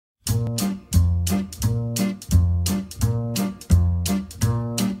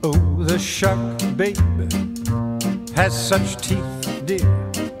shark, baby, has such teeth, dear,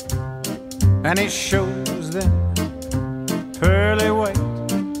 and he shows them pearly white.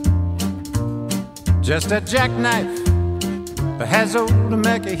 Just a jackknife has old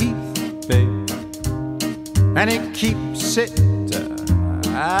Mack Heath, babe, and he keeps it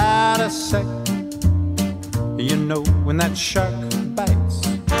out of sight. You know when that shark bites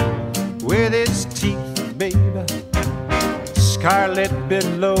with his teeth, baby, scarlet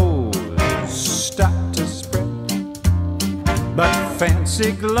billows stop to spread. But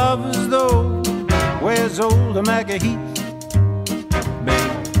fancy gloves, though, wears old Mack Heath,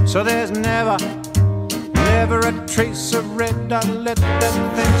 babe. So there's never a trace of red. I let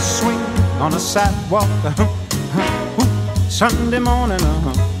that thing swing on the sidewalk. Sunday morning,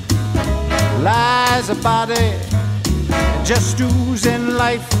 lies a body just oozing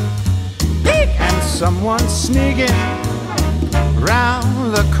life, and someone sneaking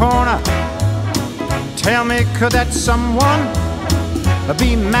round the corner. Tell me, could that someone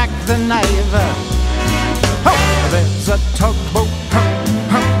be Mack the knife? Oh, there's a tugboat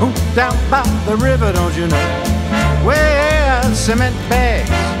down by the river, don't you know? Well, cement bags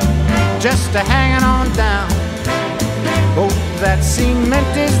just hanging on down. Oh, that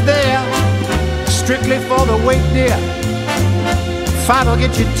cement is there strictly for the weight, dear. 5 will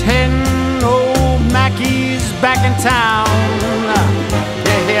get you 10. Old Mackie's back in town.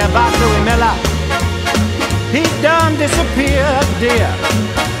 You hear about Louis Miller? He done disappeared, dear,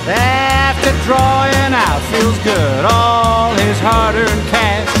 after drawing out, feels good, all his hard-earned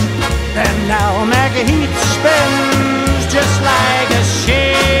cash. And now Mack Heath spends just like a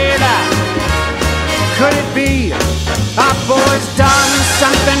sailor. Could it be our boy's done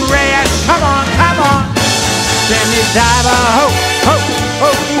something rash? Come on, come on, Jenny Diver, ho, ho,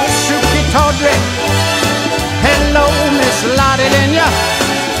 ho, Suki Tawdry. Hello, Miss Lottie Linya.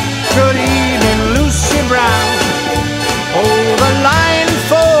 Good evening, Lucy Brown. Oh, the line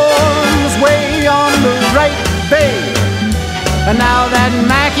forms way on the right, babe. And now that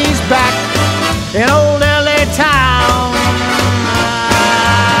Mackie's back in old LA town.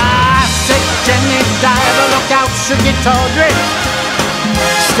 I say, Jenny Diver, look out, Suki Tawdry.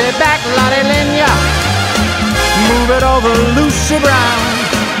 Stay back, Lottie Linya. Move it over, Lucy Brown.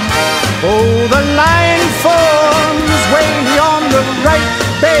 Oh, the line forms way on the right,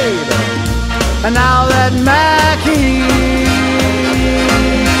 babe. And now that Mackie's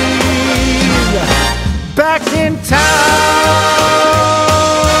back in town.